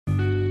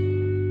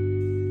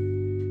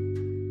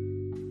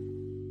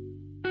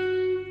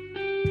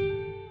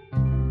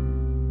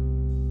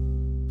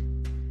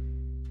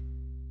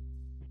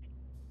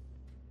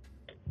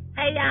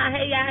Hey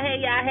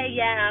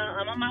y'all.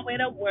 I'm on my way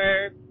to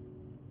work.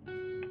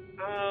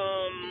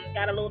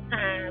 Got a little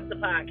time to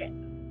podcast.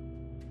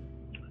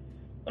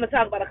 I'm gonna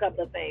talk about a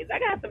couple of things. I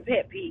got some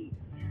pet peeves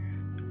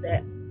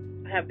that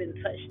have been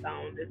touched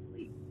on this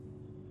week.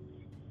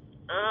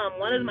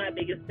 One of my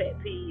biggest pet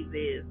peeves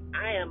is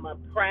I am a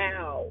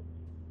proud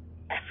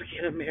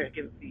African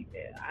American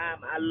female.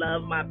 I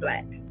love my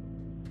black,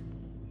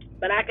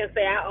 but I can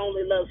say I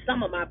only love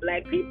some of my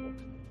black people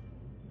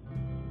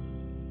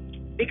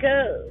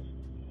because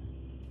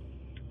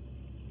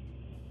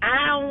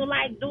I don't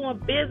like doing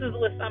business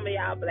with some of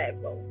y'all black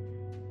folks.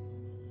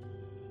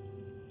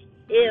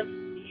 If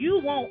you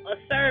want a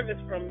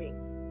service from me,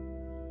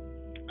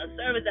 a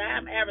service that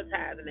I'm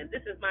advertising, and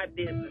this is my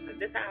business, and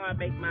this is how I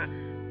make my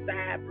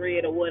side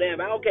bread or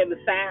whatever. I don't care if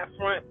it's side,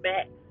 front,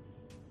 back,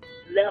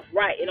 left,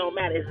 right. It don't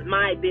matter. It's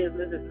my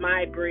business. It's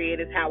my bread.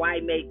 It's how I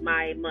make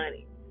my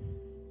money.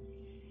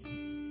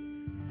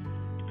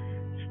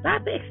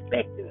 Stop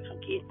expecting to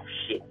get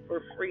shit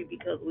for free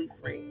because we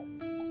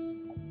friends.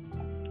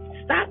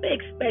 Stop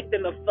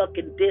expecting a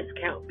fucking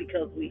discount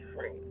because we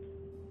friends.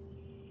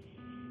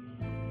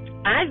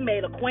 I've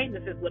made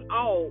acquaintances with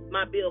all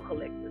my bill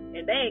collectors,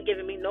 and they ain't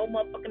giving me no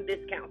motherfucking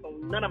discounts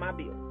on none of my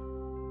bills.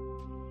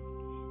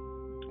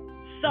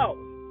 So,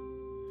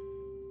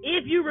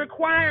 if you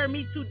require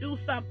me to do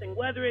something,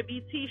 whether it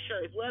be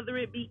t-shirts, whether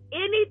it be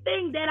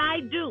anything that I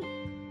do,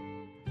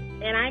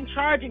 and I'm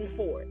charging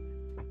for it,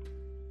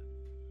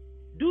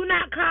 do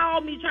not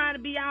call me trying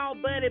to be all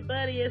buddy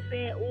and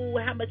saying, ooh,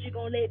 how much you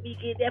gonna let me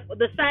get that for?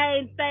 The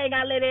same thing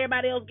I let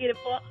everybody else get it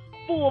for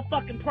full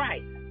fucking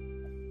price.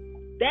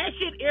 That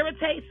shit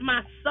irritates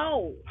my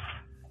soul.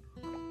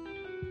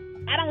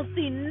 I don't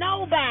see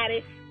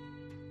nobody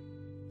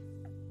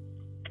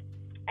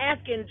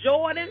asking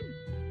Jordan,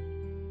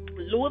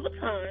 Louis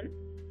Vuitton,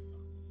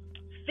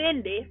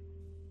 Fendi,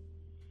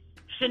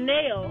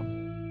 Chanel,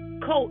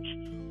 Coach,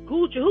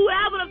 Gucci,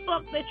 whoever the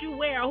fuck that you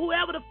wear,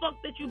 whoever the fuck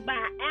that you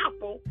buy,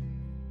 Apple,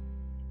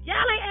 y'all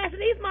ain't asking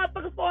these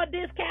motherfuckers for a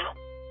discount.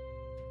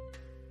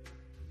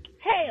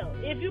 Hell,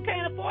 if you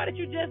can't afford it,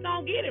 you just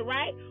don't get it,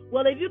 right?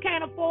 Well, if you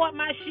can't afford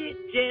my shit,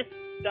 just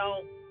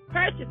don't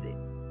purchase it.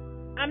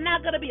 I'm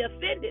not going to be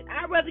offended.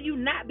 I'd rather you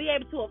not be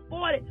able to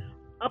afford it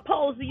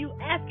opposed to you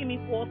asking me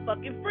for a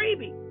fucking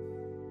freebie.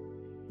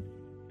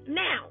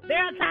 Now,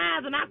 there are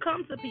times when I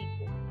come to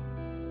people,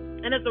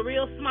 and it's a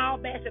real small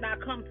batch that I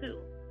come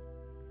to.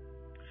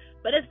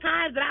 But it's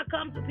times that I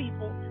come to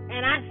people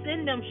and I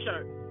send them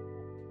shirts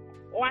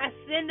or I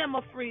send them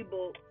a free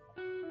book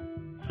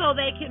so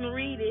they can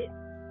read it.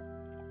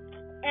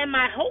 And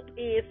my hope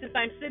is, since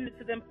I'm sending it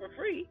to them for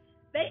free,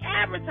 they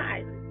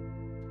advertise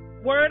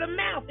it. Word of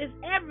mouth is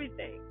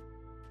everything.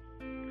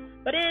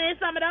 But then there's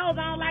some of those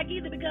I don't like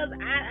either because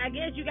I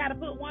guess you got to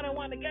put one and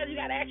one together. You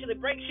got to actually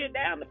break shit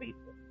down to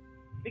people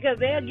because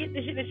they'll get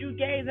the shit that you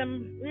gave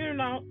them,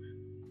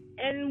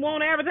 and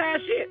won't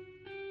advertise shit,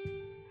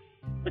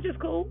 which is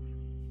cool.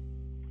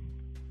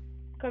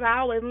 Because I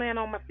always land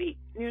on my feet,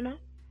 I'm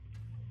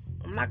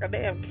like a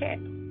damn cat.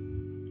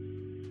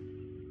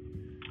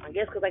 I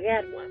guess because I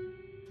got one.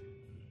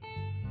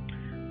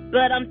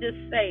 But I'm just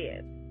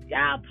saying,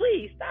 y'all,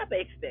 please stop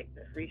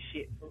expecting free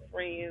shit from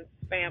friends,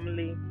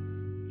 family,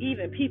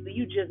 even people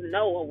you just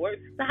know or work.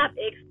 Stop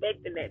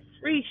expecting that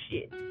free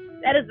shit.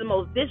 That is the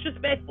most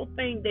disrespectful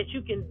thing that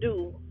you can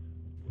do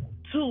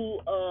to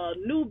a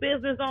new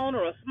business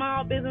owner, a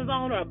small business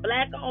owner, a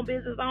black-owned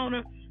business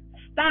owner.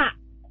 Stop.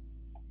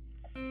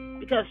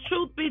 Because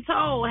truth be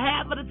told,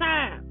 half of the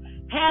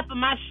time, half of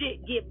my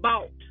shit get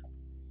bought.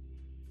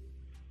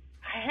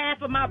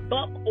 Half of my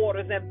bulk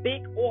orders and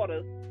big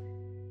orders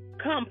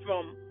come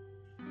from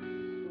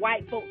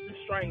white folks and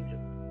strangers.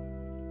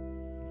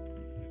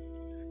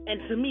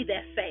 And to me,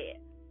 that's sad.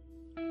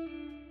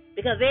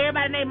 Because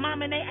everybody and their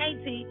mama and their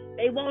auntie,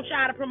 they want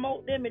y'all to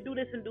promote them and do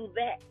this and do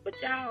that. But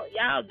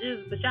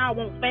y'all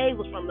want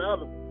favors from the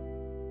others.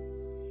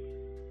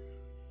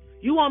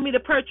 You want me to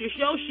purchase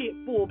your shit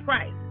full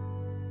price.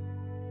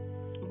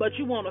 But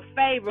you want a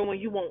favor when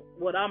you want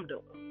what I'm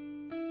doing.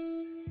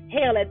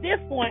 Hell, at this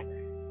point,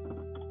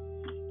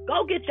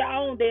 go get your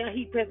own damn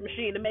heat press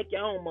machine to make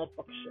your own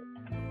motherfucking shit.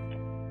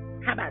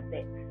 How about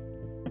that?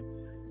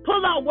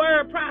 Pull out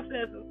word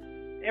processors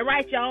and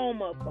write your own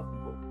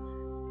motherfucking book.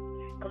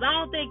 Because I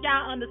don't think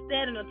y'all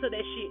understand it until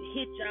that shit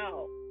hit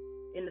y'all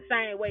in the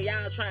same way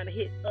y'all trying to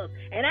hit us.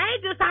 And I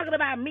ain't just talking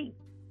about me.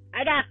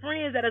 I got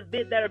friends that are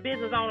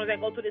business owners that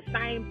go through the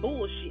same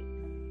bullshit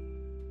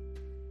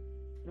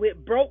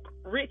with broke,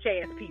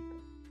 rich-ass people.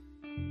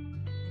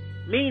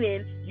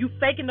 Meaning, you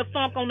faking the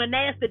funk on the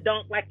nasty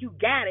dunk like you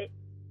got it,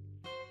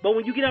 but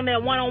when you get on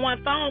that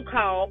one-on-one phone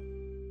call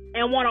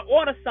and want to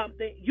order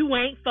something, you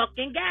ain't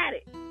fucking got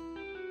it.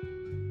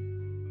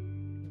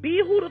 Be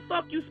who the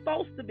fuck you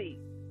supposed to be.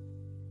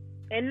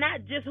 And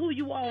not just who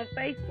you are on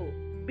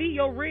Facebook. Be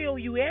your real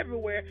you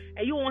everywhere,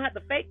 and you won't have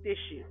to fake this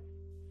shit.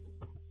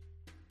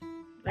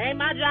 It ain't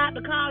my job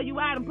to call you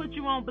out and put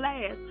you on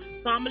blast,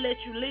 so I'm going to let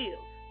you live.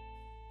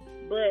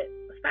 But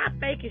stop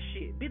faking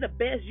shit. Be the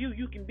best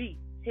you can be.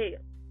 Hell.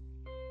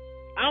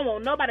 I don't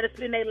want nobody to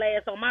spend their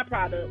last on my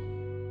product.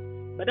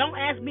 But don't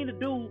ask me to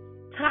do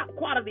top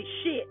quality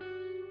shit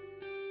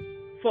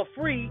for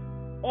free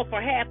or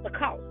for half the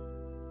cost.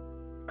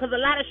 Because a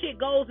lot of shit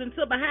goes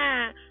into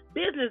behind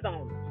business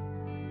owners.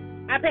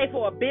 I pay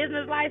for a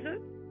business license.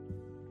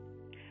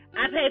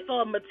 I pay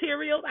for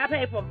materials. I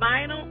pay for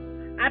vinyl.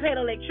 I pay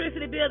the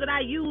electricity bill that I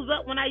use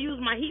up when I use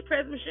my heat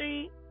press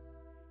machine.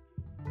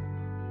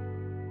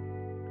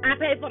 I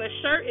pay for the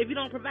shirt if you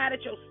don't provide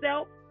it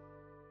yourself.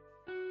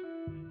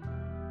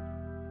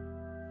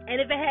 And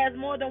if it has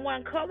more than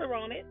one color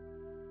on it,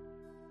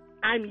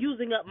 I'm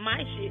using up my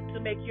shit to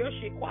make your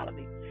shit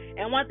quality.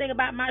 And one thing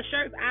about my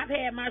shirts, I've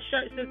had my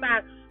shirts since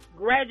I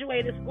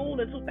graduated school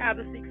in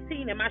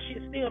 2016, and my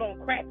shit still don't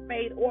crack,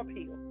 fade, or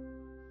peel.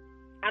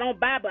 I don't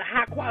buy but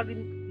high quality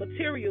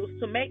materials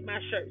to make my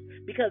shirts,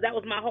 because that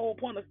was my whole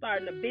point of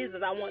starting the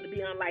business. I wanted to be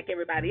unlike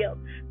everybody else.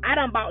 I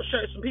done bought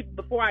shirts from people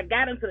before I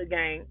got into the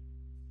game.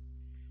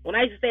 When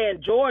I used to stay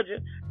in Georgia,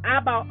 I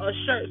bought a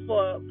shirt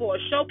for a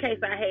showcase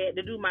I had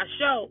to do my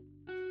show,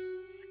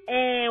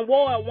 and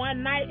wore it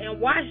one night and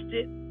washed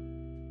it,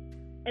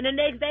 and the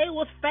next day it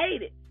was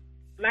faded.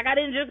 Like I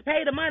didn't just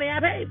pay the money I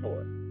paid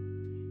for it.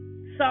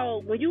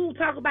 So when you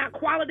talk about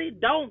quality,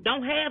 don't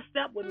half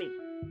step with me.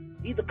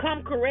 Either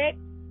come correct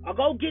or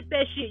go get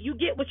that shit. You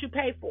get what you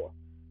pay for.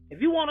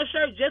 If you want a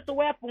shirt just to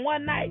wear for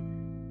one night,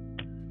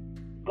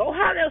 go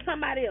holler at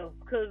somebody else,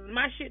 because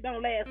my shit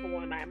don't last for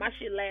one night. My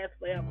shit lasts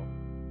forever.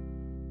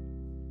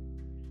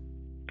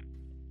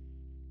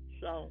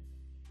 So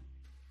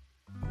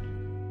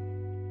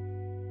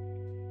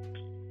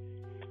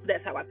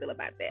that's how I feel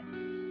about that.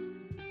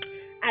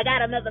 I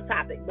got another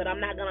topic, but I'm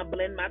not going to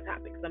blend my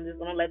topics. I'm just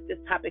going to let this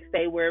topic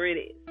stay where it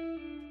is.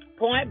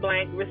 Point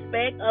blank,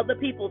 respect other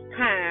people's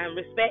time,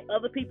 respect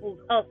other people's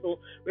hustle,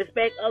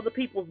 respect other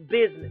people's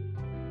business,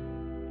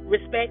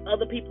 respect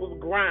other people's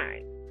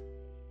grind.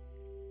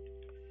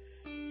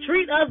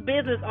 Treat us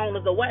business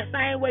owners the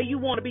same way you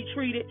want to be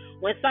treated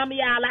when some of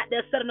y'all out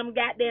there setting them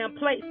goddamn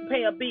plates to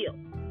pay a bill.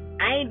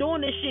 I ain't doing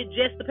this shit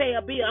just to pay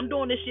a bill. I'm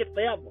doing this shit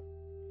forever.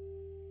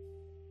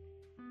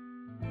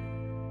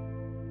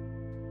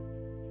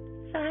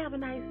 So have a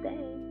nice day.